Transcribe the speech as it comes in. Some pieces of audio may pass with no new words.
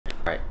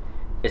Alright,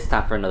 it's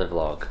time for another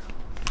vlog.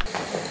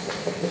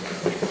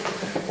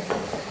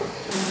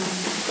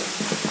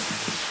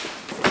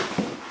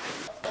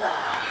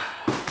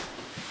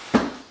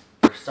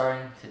 We're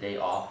starting today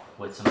off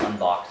with some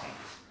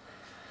unboxings.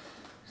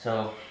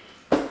 So,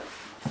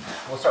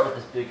 we'll start with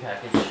this big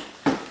package.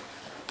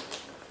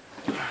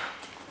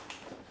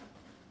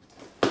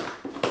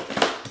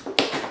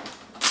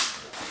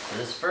 So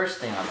this first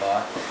thing I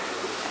bought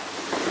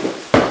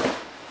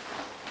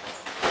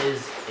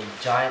is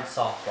a giant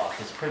softbox.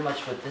 It's pretty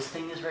much what this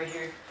thing is right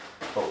here,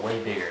 but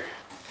way bigger.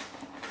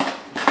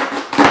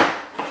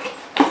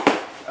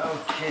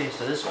 Okay,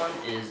 so this one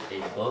is a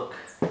book.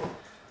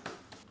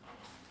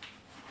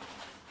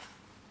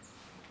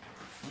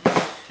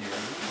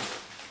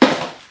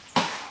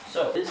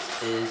 So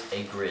this is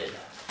a grid,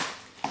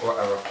 or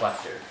a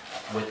reflector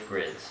with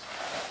grids.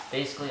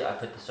 Basically, I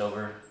put this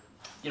over.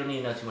 You don't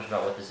need to know too much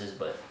about what this is,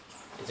 but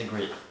it's a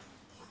grid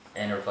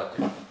and a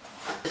reflector.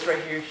 This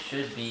right here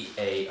should be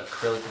a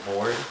acrylic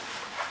board.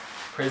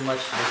 Pretty much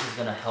this is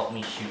gonna help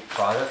me shoot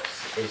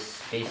products.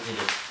 It's basically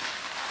just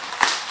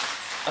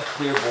a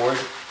clear board.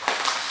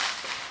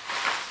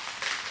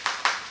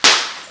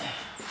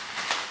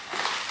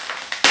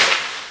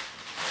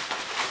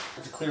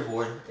 It's a clear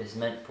board. It's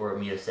meant for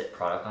me to set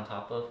product on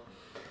top of.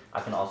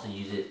 I can also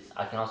use it,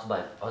 I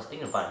was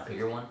thinking of buying a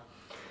bigger one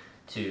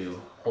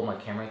to hold my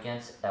camera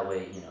against. That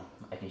way, you know,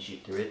 I can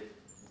shoot through it.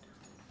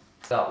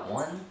 Got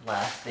one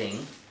last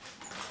thing.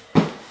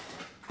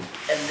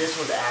 And this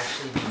was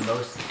actually the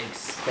most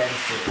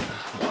expensive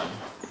one.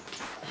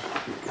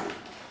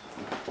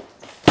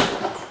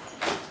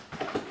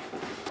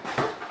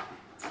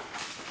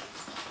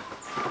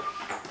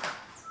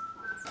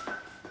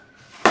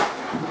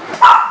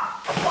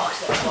 A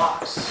box in a box.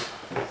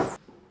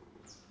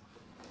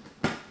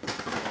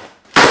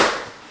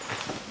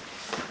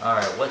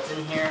 Alright, what's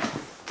in here?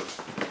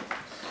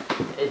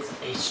 It's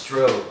a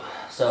strobe.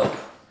 So,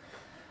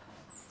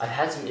 I've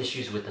had some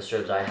issues with the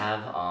strobes I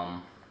have.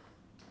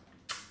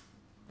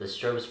 The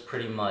strobes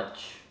pretty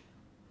much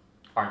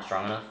aren't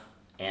strong enough,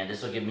 and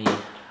this will give me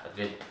a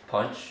good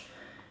punch.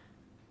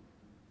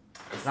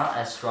 It's not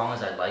as strong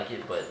as I'd like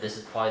it, but this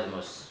is probably the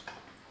most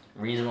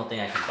reasonable thing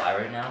I can buy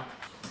right now.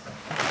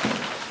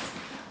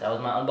 That was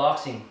my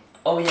unboxing.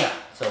 Oh yeah,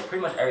 so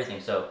pretty much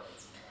everything. So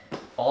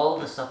all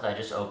of the stuff that I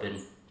just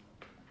opened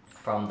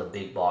from the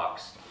big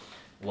box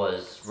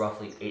was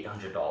roughly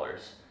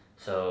 $800.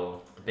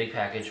 So the big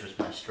package was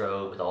my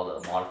strobe with all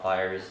the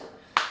modifiers,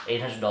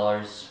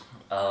 $800.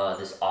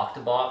 This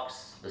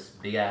Octabox, this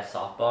big ass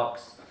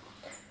softbox,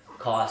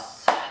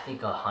 costs I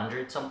think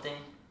 100 something.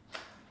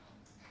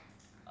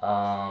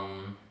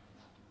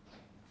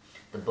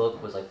 The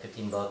book was like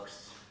 15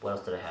 bucks. What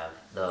else did I have?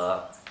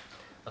 The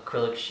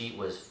acrylic sheet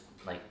was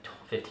like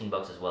 15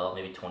 bucks as well,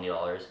 maybe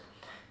 $20.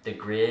 The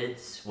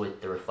grids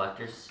with the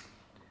reflectors,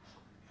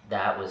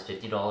 that was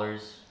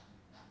 $50.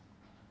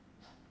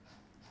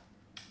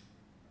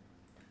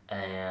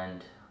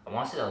 And I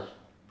want to say that was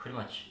pretty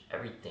much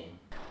everything.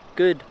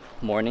 Good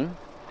morning.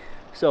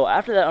 So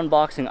after that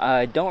unboxing,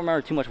 I don't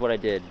remember too much what I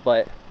did,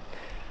 but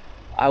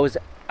I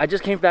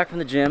just came back from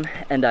the gym,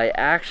 and I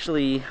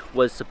actually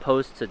was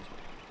supposed to,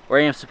 or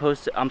I'm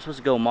supposed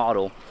to go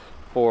model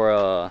for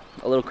a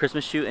little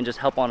Christmas shoot and just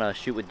help on a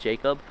shoot with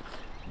Jacob.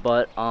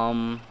 But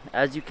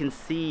as you can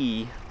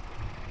see,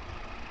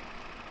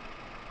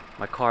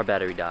 my car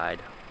battery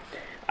died.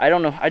 I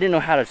didn't know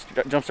how to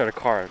jumpstart a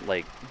car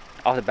like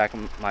off the back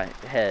of my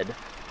head.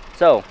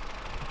 So,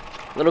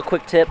 little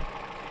quick tip.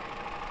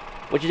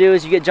 What you do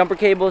is you get jumper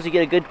cables, you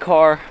get a good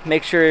car,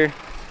 make sure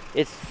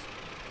it's,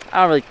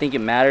 I don't really think it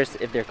matters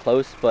if they're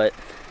close, but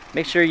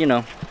make sure, you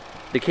know,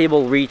 the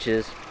cable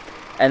reaches.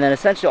 And then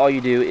essentially all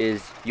you do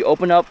is you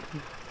open up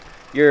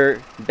your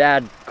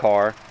bad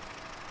car,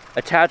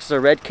 attach the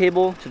red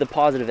cable to the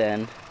positive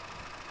end,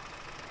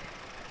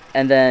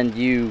 and then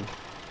you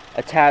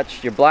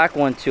attach your black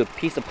one to a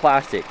piece of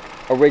plastic,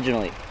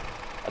 originally.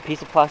 A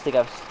piece of plastic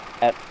at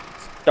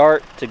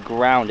start to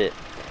ground it.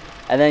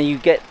 And then you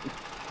go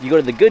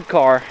to the good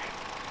car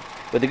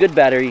with a good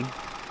battery,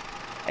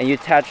 and you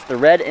attach the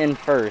red end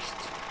first,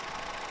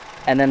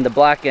 and then the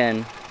black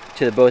end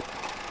to the both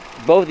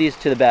of these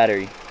to the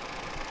battery.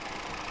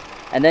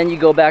 And then you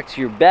go back to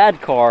your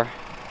bad car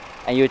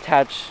and you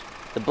attach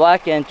the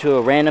black end to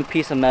a random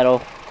piece of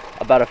metal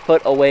about a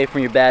foot away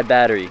from your bad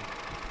battery,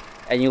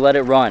 and you let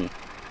it run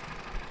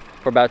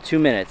for about 2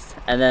 minutes,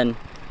 and then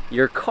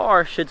your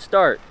car should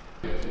start.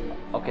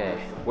 Okay,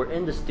 we're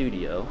in the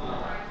studio,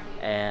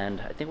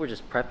 and I think we're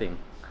just prepping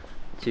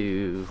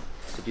to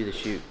do the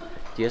shoot.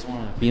 Do you guys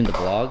want to be in the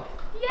vlog?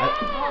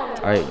 Yeah.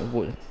 All right.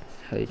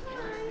 Hey,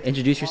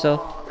 introduce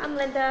yourself. I'm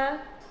Linda.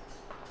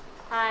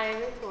 Hi,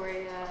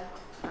 Victoria.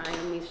 Hi,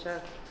 I'm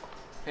Misha.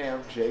 Hey,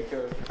 I'm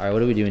Jacob. All right,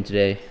 what are we doing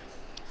today?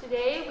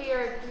 Today we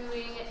are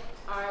doing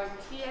our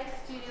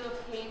TX Studio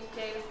Paint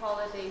Day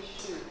holiday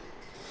shoot,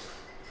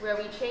 where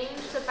we change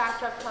the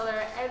backdrop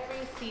color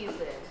every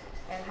season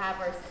and have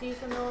our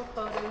seasonal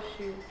photo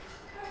shoot.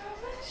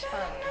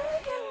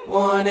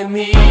 Wanted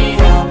me,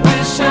 I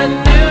wish I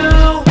knew.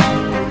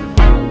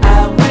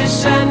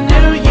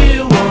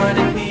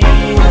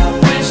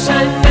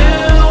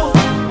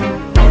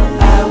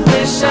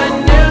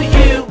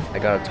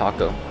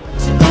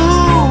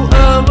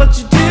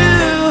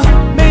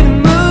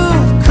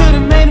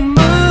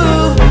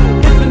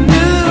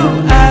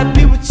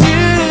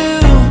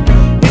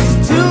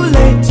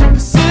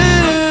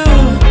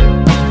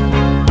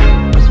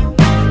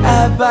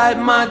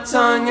 my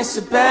tongue, it's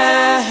a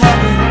bad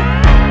habit.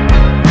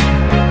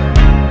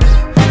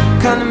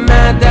 Kinda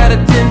mad that I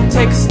didn't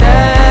take a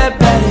step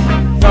at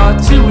it.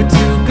 Thought you were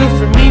too good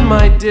for me,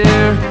 my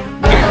dear.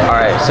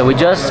 Alright, so we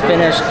just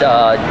finished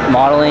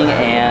modeling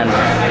and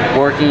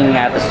working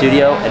at the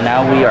studio, and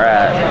now we are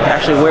at,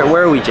 actually,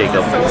 where are we,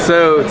 Jacob?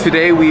 So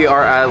today we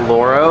are at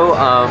Loro.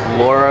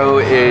 Loro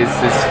is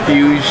this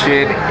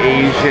fusion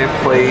Asian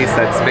place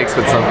that's mixed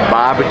with some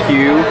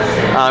barbecue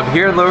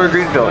here in Lower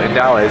Greenville in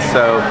Dallas.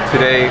 So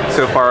today,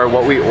 so far,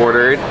 what we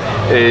ordered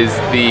is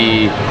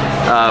the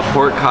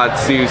pork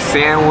katsu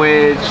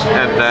sandwich,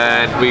 and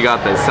then we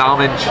got the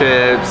salmon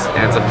chips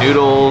and some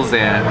noodles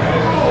and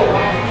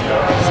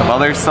some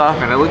other stuff,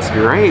 and it looks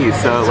great.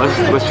 So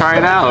let's try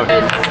it out.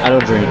 I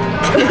don't drink.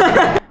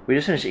 We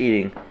just finished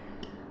eating.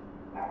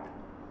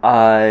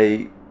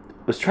 I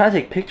was trying to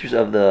take pictures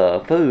of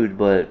the food,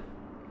 but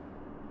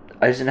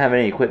I just didn't have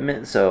any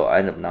equipment, so I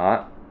ended up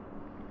not.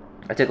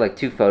 I took like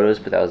 2 photos,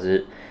 but that was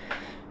it.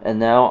 And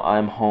now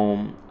I'm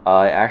home.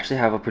 I actually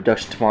have a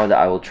production tomorrow that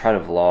I will try to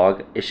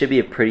vlog. It should be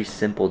a pretty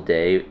simple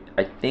day.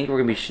 I think we're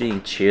gonna be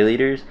shooting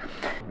cheerleaders.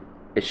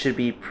 It should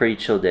be a pretty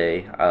chill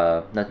day.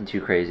 Nothing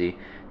too crazy.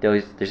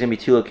 There's gonna be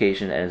 2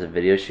 locations and it's a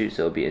video shoot,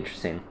 so it'll be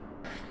interesting.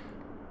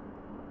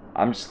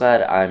 I'm just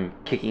glad I'm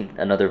kicking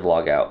another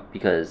vlog out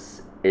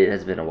because it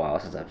has been a while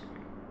since I've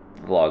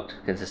vlogged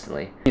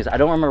consistently. I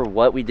don't remember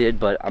what we did,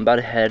 but I'm about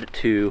to head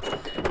to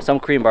some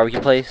Korean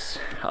barbecue place,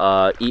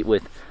 eat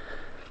with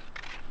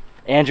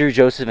Andrew,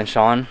 Joseph, and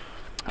Sean.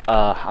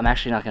 I'm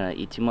actually not gonna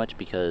eat too much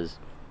because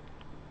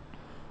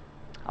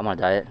I'm on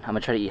a diet. I'm gonna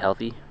try to eat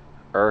healthy,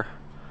 but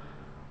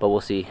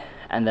we'll see.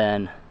 And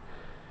then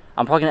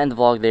I'm probably gonna end the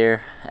vlog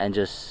there and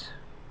just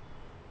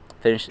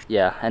finish,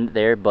 end it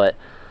there. But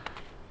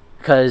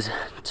because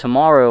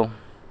tomorrow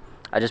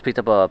I just picked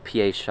up a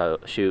PA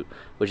shoot,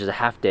 which is a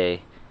half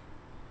day.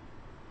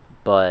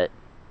 But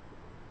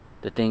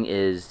the thing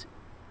is,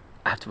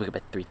 I have to wake up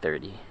at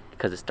 3:30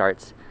 because it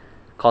starts.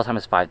 Call time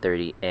is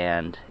 5:30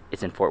 and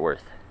it's in Fort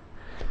Worth.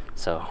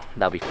 So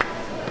that'll be.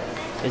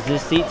 Is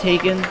this seat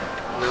taken?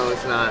 No,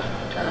 it's not.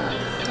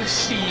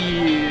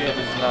 Shit,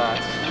 it's not.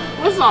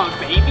 What's up,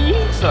 baby?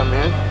 What's up,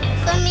 man?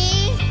 For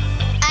me,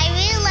 I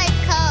really like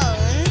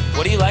corn.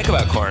 What do you like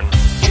about corn?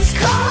 It's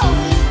corn.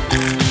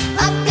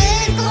 A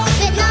good corn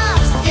that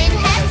knobs. It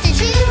has to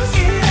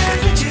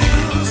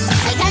choose.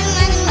 I got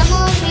a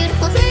more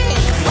beautiful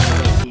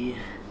thing.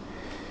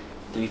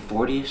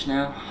 3:40ish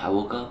now. I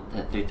woke up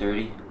at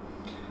 3:30.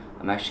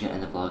 I'm actually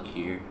gonna end the vlog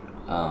here.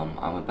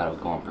 I'm about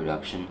to go on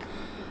production.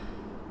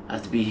 I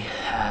have to be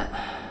at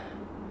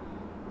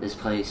this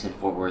place in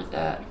Fort Worth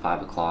at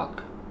 5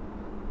 o'clock,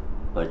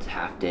 but it's a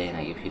half day and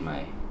I get paid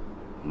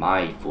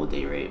my full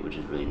day rate, which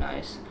is really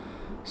nice.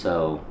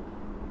 So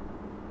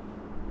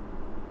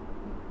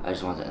I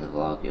just wanted to end the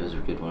vlog. It was a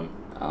good one.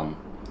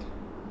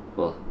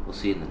 Well, we'll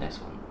see you in the next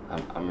one.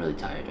 I'm really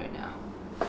tired right now.